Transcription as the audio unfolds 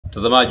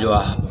Mtazamaji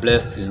wa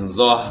Bless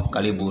NZOWA,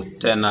 karibu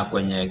tena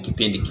kwenye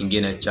kipindi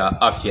kingine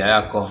cha afya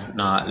yako,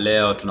 na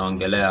leo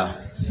tunaongelea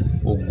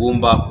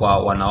ugumba kwa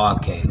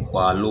wanawake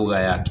kwa lugha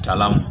ya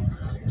kitaalamu,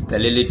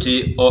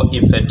 sterility or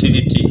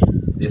infertility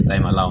this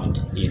time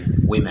around in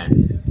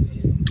women.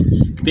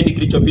 Kipindi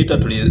kilichopita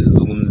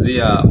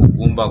tulizungumzia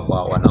ugumba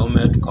kwa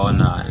wanaume,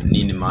 tukaona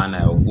nini maana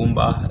ya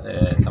ugumba,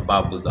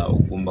 sababu za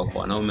ugumba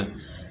kwa wanaume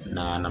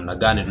na namna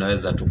gani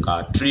tunaweza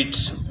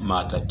treat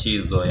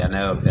matatizo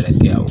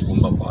yanayopelekea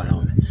ugumba kwa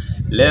wanaume.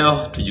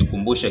 Leo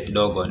tujikumbushe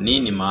kidogo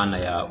nini maana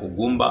ya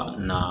ugumba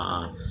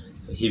na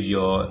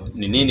hivyo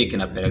ni nini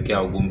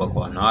kinapelekea ugumba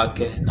kwa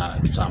wanawake, na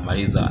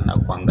tutamaliza na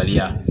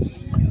kuangalia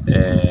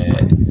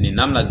ni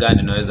namna gani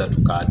tunaweza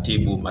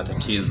tukatibu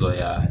matatizo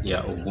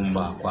ya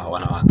ugumba kwa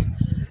wanawake.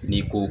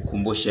 Ni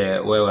kukumbushe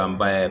wewe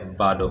ambaye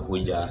bado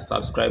huja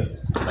subscribe,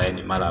 ambaye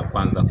ni mara ya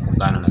kwanza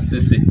kuungana na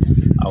sisi,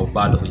 au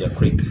bado huja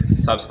click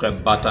subscribe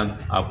button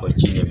hapo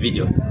chini ya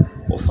video,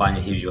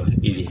 ufanye hivyo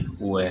ili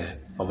uwe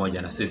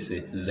pamoja na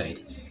sisi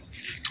zaidi.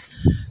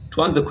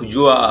 Tuanze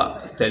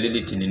kujua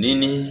sterility ni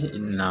nini,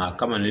 na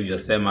kama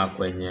nilivyosema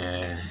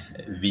kwenye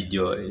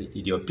video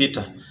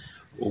iliyopita,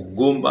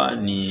 ugumba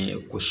ni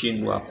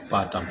kushindwa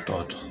kupata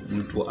mtoto.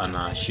 Mtu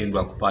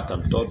anashindwa kupata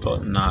mtoto,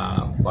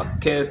 na kwa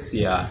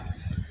kesi ya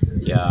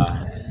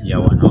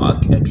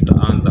wanawake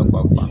tutaanza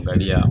kwa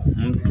kuangalia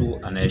mtu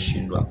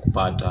anayeshindwa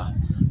kupata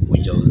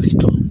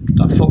ujauzito.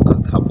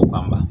 Tutafocus hapo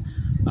kwamba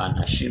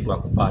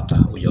anashindwa kupata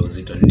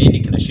ujauzito. Nini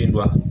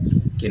kinashindwa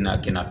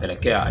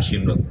kinapelekea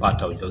ashindwe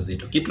kupata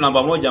ujauzito? Kitu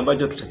namba moja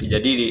ambacho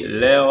tutakijadili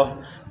leo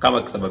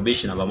kama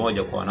kisababishi namba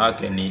moja kwa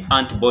wanawake ni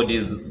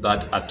antibodies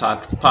that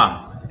attack sperm.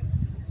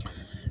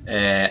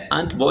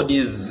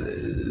 Antibodies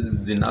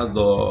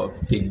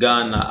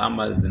zinazopigana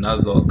ama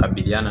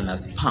zinazokabiliana na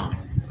sperm,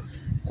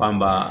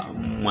 kwamba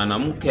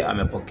mwanamke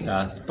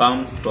amepokea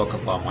sperm kutoka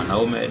kwa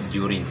mwanaume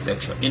during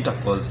sexual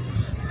intercourse,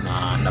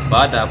 na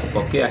baada ya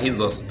kupokea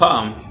hizo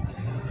sperm,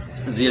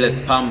 zile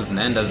sperm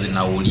zinaenda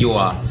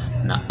zinauliwa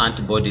na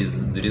antibodies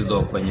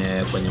zilizo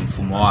kwenye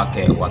mfumo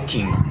wake wa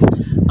kinga.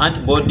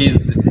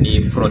 Antibodies ni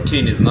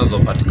proteini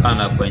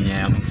zinazopatikana kwenye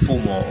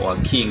mfumo wa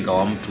kinga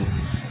wa mtu,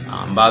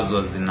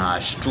 ambazo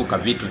zinashtuka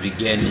vitu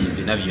vigeni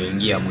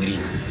vinavyoingia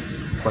mwilini.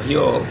 Kwa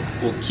hiyo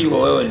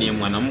ukiwa wewe ni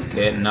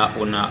mwanamke na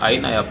una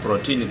aina ya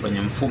proteini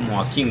kwenye mfumo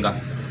wa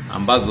kinga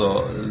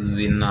ambazo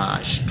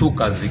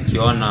zinashtuka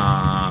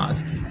zikiona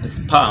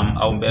sperm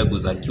au mbegu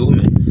za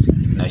kiume,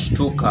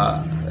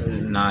 zinashtuka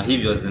na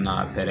hivyo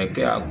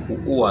zinapelekea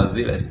kuua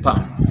zile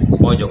sperm,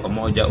 moja kwa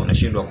moja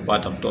unashindwa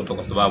kupata mtoto,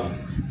 kwa sababu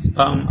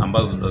sperm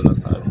ambazo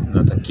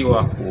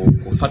zinatakiwa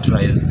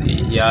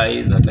kufertilize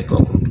yai, zinatakiwa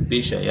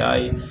kurutubisha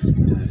yai,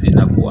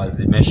 zinakuwa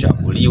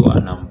zimeshauliwa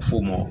na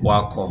mfumo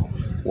wako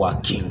wa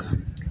kinga.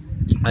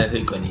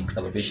 Hiko ni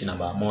kisababishi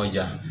namba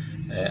moja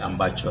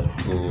ambacho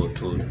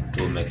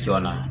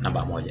tumekiona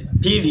namba moja.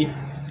 Pili,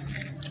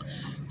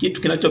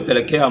 kitu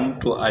kinachopelekea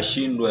mtu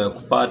ashindwe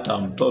kupata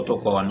mtoto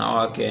kwa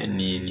wanawake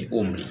ni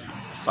umri,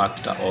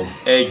 factor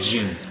of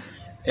aging.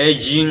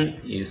 Aging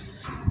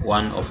is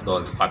one of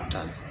those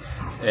factors.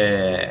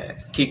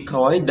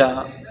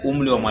 Kikawaida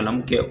umri wa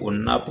mwanamke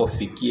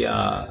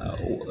unapofikia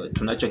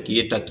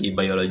tunachokiita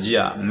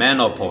kibiolojia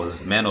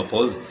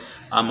menopause,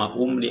 ama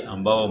umri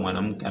ambao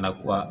mwanamke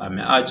anakuwa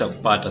ameacha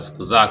kupata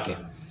siku zake,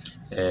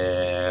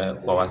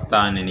 kwa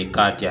wastani ni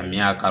kati ya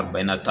miaka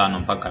 45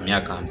 mpaka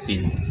miaka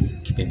 50.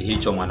 Kipindi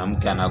hicho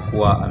mwanamke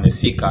anakuwa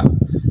amefika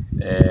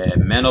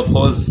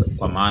menopause,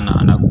 kwa maana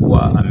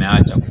anakuwa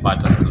ameacha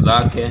kupata siku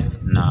zake,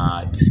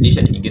 na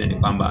definition nyingine ni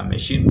kwamba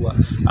ameshindwa,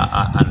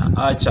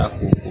 anaacha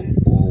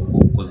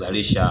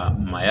kuzalisha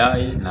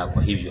mayai, na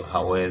kwa hivyo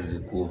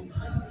hawezi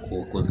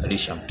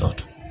kuzalisha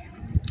mtoto.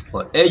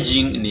 For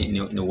aging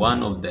ni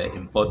one of the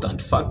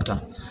important factor,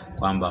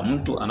 kwamba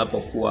mtu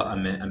anapokuwa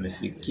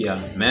amefikia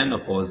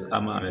menopause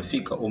ama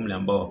amefika umri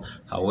ambao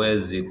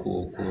hawezi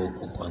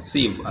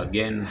conceive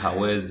again,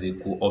 hawezi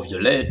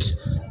ovulate,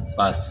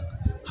 basi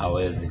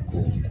hawezi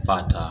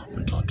kupata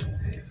mtoto.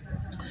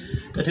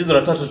 Tatizo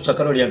la tatu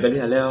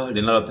tutakaloliangalia leo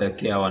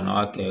linalopelekea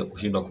wanawake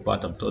kushindwa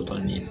kupata mtoto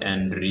ni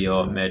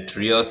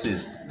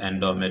endometriosis.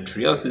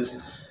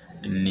 Endometriosis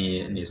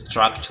ni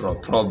structural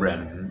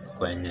problem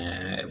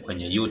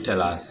kwenye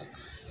uterus.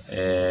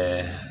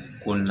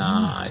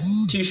 Kuna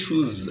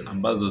tissues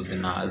ambazo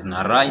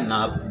zina line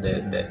up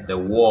the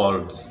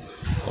walls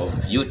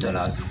of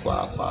uterus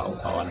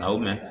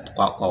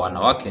kwa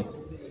wanawake,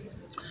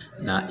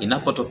 na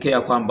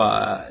inapotokea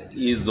kwamba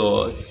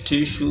hizo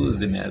tissue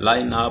zime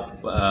line up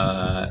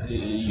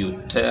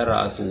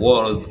uterus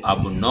walls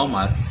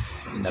abnormal,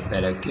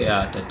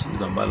 inapelekea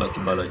tatizo ambalo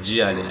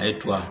kibiolojia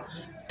linaitwa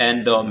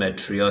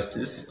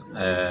endometriosis.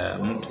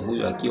 Mtu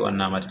huyu akiwa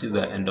na matatizo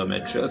ya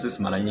endometriosis,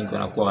 mara nyingi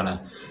wanakuwa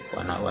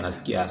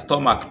wanasikia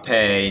stomach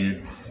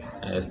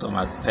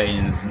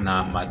pains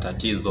na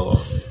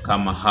matatizo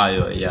kama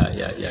hayo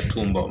ya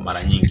tumbo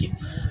mara nyingi.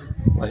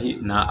 Kwa hiyo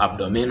na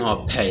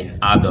abdominal pain,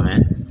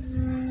 abdomen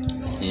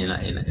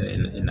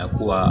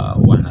inakuwa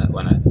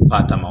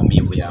kupata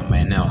maumivu ya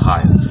maeneo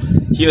hayo.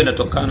 Hiyo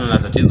inatokana na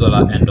tatizo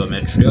la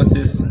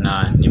endometriosis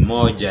na ni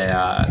moja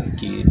ya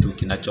kitu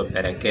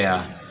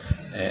kinachopelekea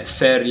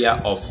failure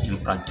of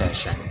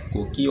implantation.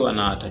 Kukiwa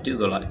na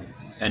tatizo la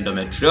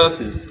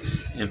endometriosis,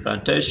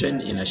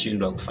 implantation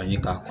inashindwa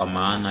kufanyika, kwa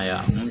maana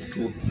ya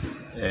mtu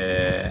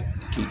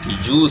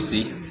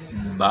kijusi,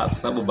 kwa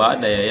sababu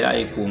baada ya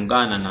yai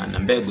kuungana na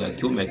mbegu ya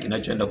kiume,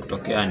 kinachoenda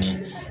kutokea ni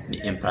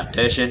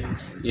implantation.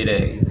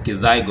 Ile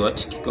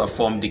kizygote kikiwa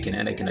formed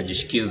kinaenda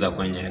kinajishikiza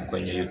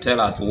kwenye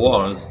uterus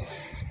walls.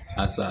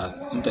 Sasa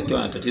mtu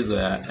akiwa na tatizo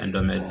ya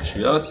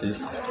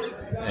endometriosis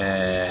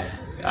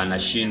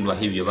anashindwa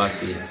hivyo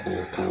basi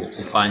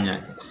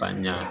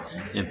kufanya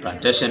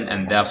implantation,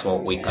 and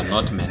therefore we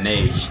cannot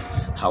manage,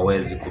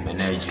 hawezi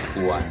kumanage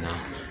kuwa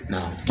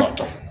na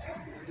mtoto.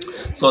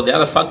 So the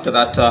other factor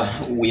that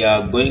we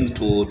are going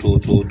to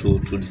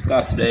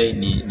discuss today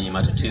ni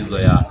matatizo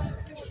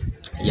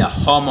ya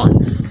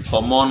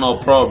hormonal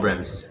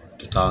problems.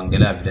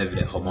 Tutaongelea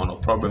vile hormonal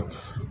problem,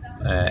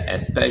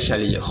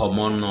 especially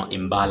hormonal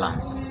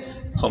imbalance.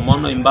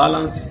 Hormonal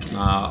imbalance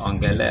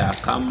tunaongelea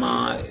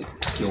kama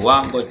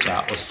kiwango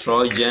cha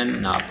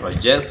estrogen na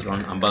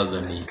progesterone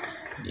ambazo ni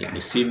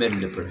female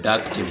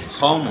reproductive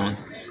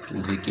hormones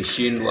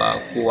zikishindwa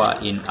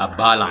kuwa in a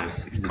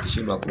balance,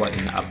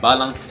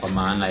 kwa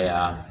maana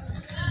ya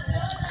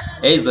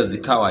aidha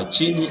zikawa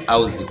chini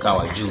au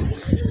zikawa juu,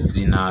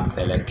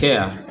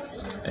 zinapelekea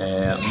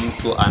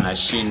mtu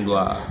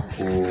anashindwa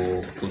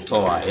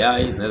kutoa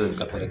yai. Zinaweza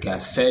zikapelekea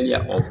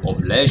failure of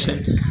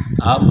ovulation,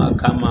 ama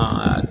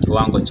kama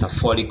kiwango cha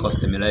follicle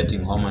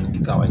stimulating hormone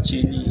kikawa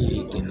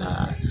chini,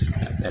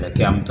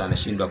 kinapelekea mtu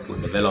anashindwa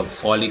kudevelop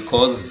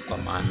follicles, kwa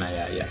maana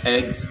ya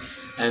eggs,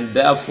 and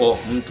therefore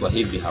mtu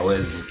hivi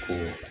hawezi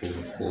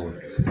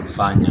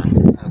kufanya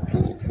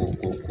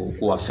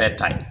kuwa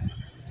fertile.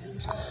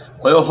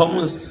 Kwa hiyo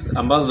hormones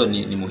ambazo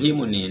ni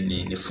muhimu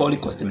ni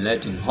follicle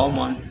stimulating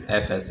hormone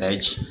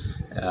FSH,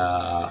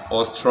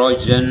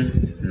 estrogen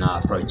na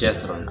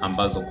progesterone,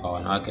 ambazo kwa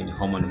wanawake ni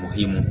hormone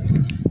muhimu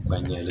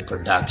kwenye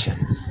reproduction.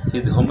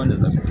 Hizi hormones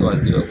zinatakiwa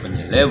ziwe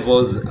kwenye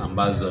levels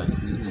ambazo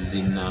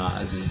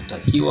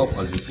zinatakiwa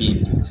kwa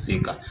vipindi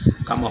husika.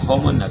 Kama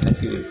hormone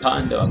inatakiwa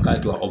ipande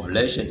wakati wa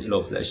ovulation, ile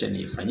ovulation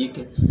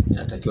ifanyike,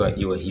 inatakiwa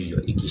iwe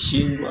hivyo.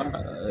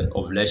 Ikishindwa,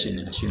 ovulation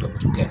inashindwa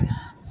kutokea,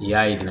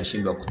 yai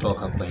vinashindwa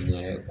kutoka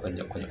kwenye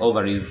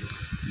ovaries,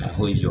 na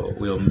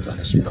huyo mtu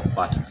anashindwa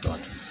kupata mtoto.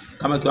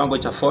 Kama kiwango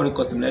cha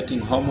follicle stimulating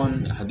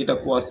hormone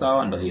hakitakuwa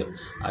sawa, ndio hiyo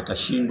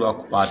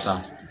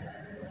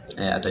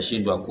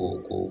atashindwa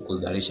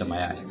kuzalisha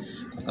mayai,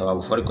 kwa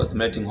sababu follicle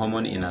stimulating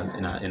hormone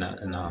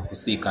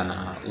inahusika na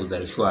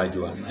uzalishwaji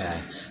wa mayai.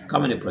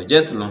 Kama ni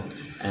progesterone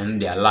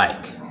and the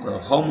like, kwa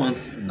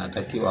hormones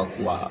zinatakiwa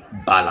kuwa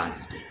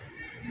balanced.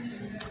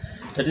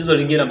 Tatizo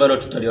lingine ambalo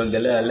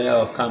tutaliongelea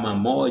leo kama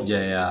moja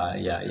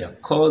ya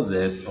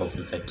causes of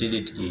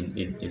infertility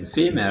in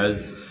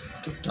females,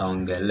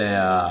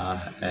 tutaongelea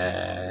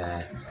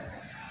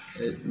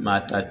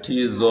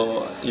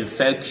matatizo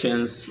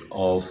infections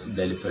of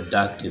the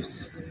reproductive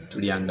system.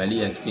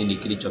 Tuliangalia kipindi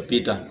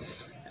kilichopita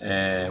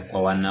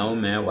kwa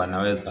wanaume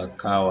wanaweza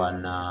kawa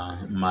na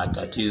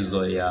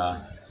matatizo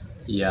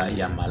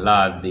ya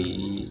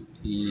maradhi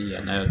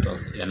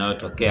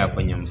yanayotokea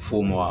kwenye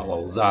mfumo wa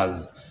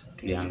uzazi.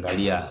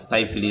 Tuliangalia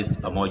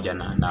syphilis pamoja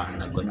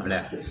na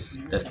gonorrhea.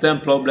 The same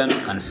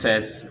problems can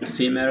face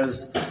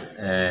females,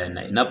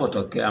 na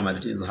inapotokea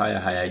matatizo haya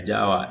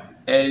hayajawa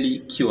early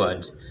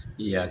cured,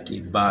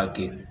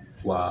 yakibaki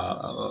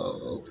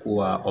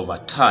kuwa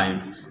over time,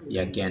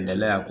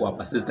 yakiendelea kuwa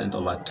persistent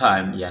over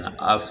time, yana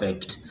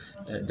affect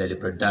the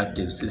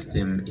reproductive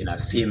system in a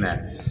female.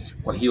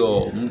 Kwa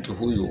hiyo mtu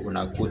huyu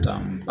unakuta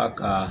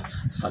mpaka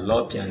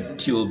fallopian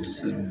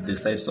tubes, the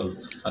sites of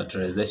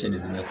fertilization,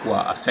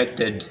 zimekuwa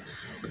affected.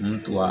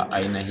 Mtu wa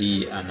aina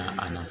hii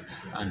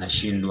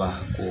anashindwa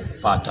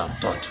kupata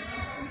mtoto.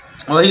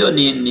 Kwa hiyo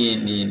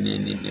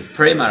ni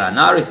primary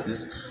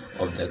analysis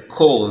of the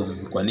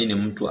cause, kwa nini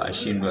mtu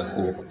ashindwe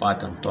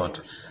kupata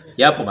mtoto.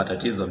 Yapo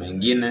matatizo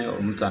mengine,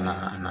 mtu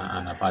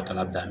anapata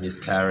labda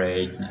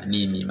miscarriage na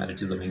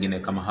matatizo mengine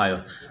kama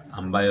hayo,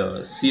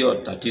 ambayo sio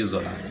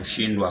tatizo la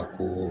kushindwa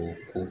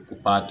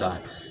kupata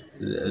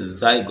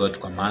zygote,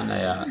 kwa maana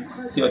ya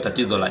sio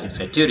tatizo la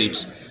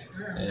infertility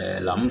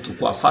la mtu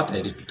kuwa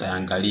fertile.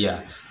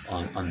 Tutaangalia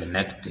on the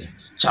next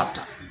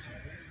chapter.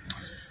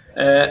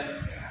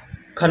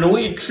 Can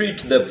we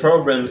treat the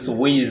problems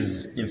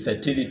with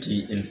infertility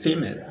in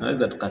female?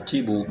 Naweza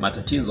tukatibu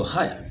matatizo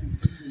haya?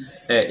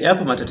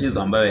 Yapo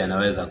matatizo ambayo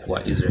yanaweza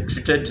kuwa easily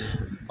treated.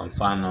 Kwa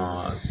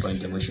mfano,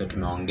 point ya mwisho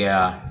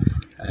tumeongea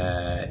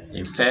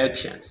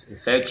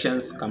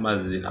infections kama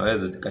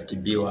zinaweza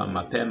zikatibiwa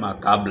mapema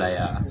kabla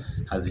ya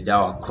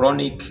hazijawa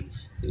chronic,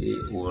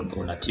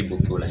 unatibu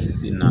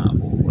kiurahisi na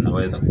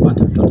unaweza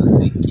kupata mtoto.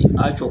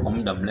 Zikiachwa kwa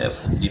muda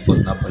mrefu ndipo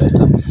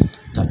zinapoleta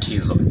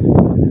tatizo.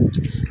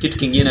 Kitu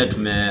kingine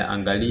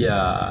tumeangalia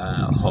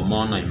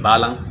hormonal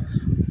imbalance.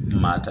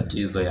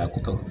 matatizo ya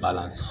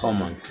kutokubalance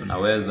hormone.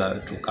 Tunaweza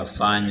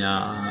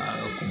tukafanya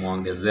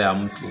kumwongezea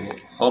mtu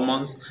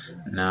hormones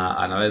na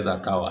anaweza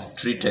akawa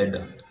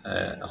treated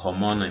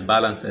hormonal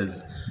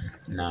imbalances,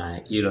 na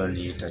hilo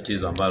ni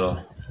tatizo ambalo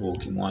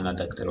ukimwona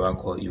daktari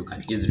wako you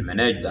can easily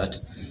manage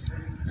that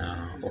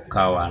na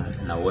ukawa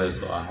na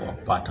uwezo wa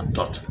kupata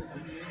mtoto.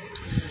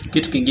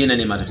 Kitu kingine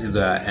ni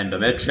matatizo ya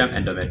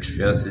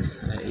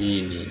endometriosis.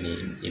 Hii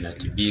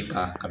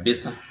inatibika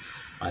kabisa.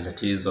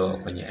 Matatizo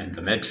kwenye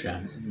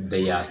endometrium,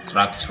 they are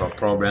structural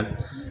problem.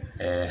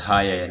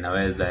 Haya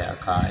yanaweza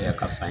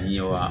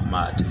yakafanyiwa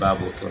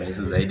matibabu kwa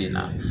urahisi zaidi,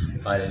 na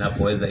pale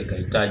inapoweza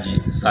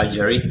ikahitaji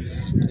surgery,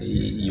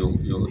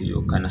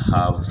 you can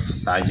have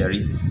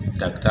surgery.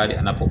 Daktari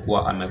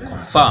anapokuwa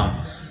ameconfirm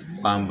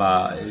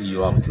kwamba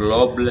your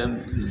problem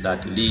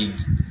that lead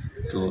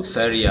to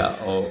failure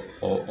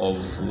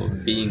of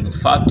being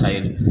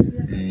fertile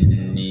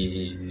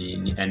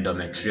ni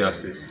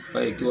endometriosis.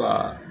 Kwa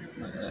ikiwa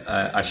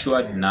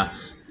assured na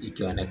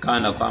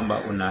ikionekana kwamba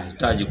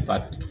unahitaji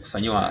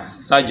kufanyiwa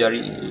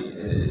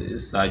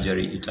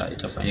surgery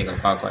itafanyika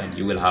kwako and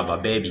you will have a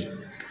baby.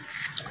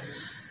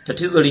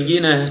 Tatizo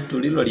lingine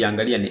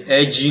tuliloliangalia ni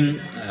aging.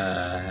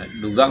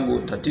 Ndugu zangu,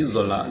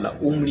 tatizo la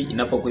umri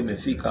inapokuwa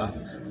imefika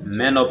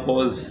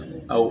menopause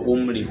au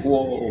umri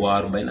huo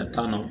wa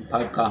 45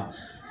 mpaka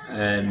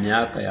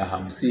miaka ya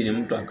 50,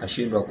 mtu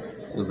akashindwa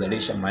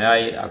kuzalisha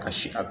mayai,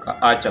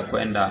 akaacha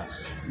kwenda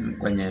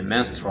kwenye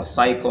menstrual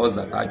cycles,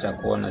 akaacha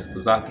kuona siku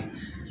zake,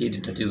 hili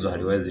tatizo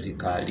haliwezi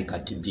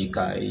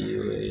likatibika.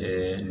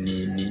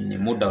 Ni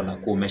muda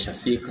unakuwa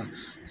umeshafika,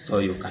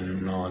 so you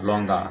can no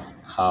longer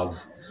have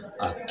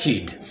a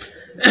kid.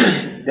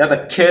 The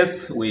other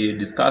case we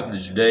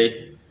discussed today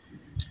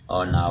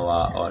on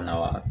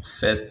our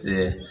first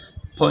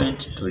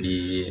point,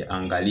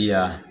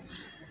 tuliangalia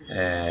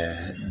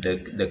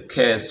the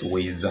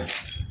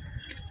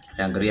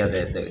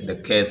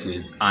case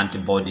with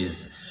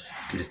antibodies.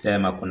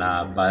 Tulisema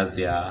kuna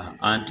baadhi ya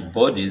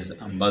antibodies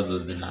ambazo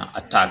zina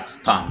attack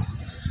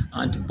sperms.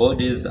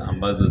 Antibodies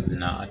ambazo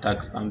zina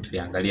attack sperm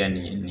tuliangalia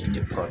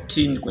ni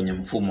protein kwenye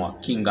mfumo wa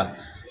kinga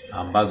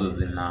ambazo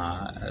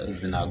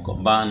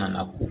zinagombana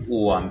na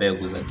kuua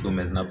mbegu za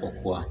kiume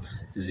zinapokuwa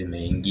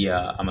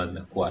zimeingia ama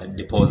zimekuwa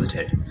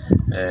deposited.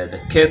 The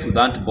case with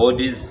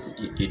antibodies,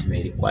 it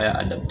may require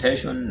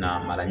adaptation, na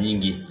mara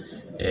nyingi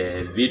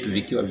vitu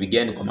vikiwa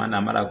vigeni, kwa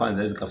maana mara ya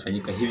kwanza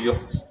zikafanyika hivyo,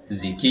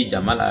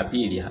 zikija mara ya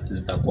pili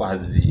zitakuwa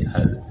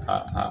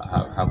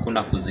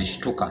hakuna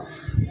kuzishtuka,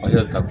 kwa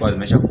hiyo zitakuwa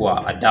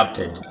zimeshakuwa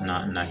adapted,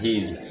 na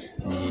hili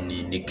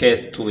ni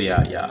case tu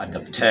ya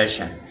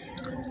adaptation.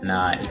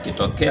 Na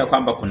ikitokea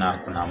kwamba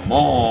kuna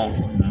more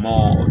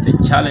of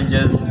the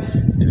challenges,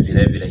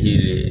 vile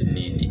hili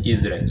ni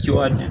easily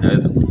cured,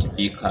 inaweza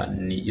kutibika,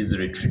 ni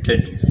easily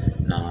treated,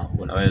 na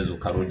unaweza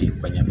ukarudi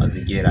kwenye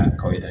mazingira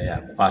kawaida ya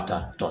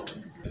kupata mtoto.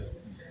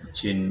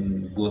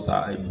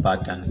 Gusa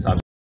button subscribe.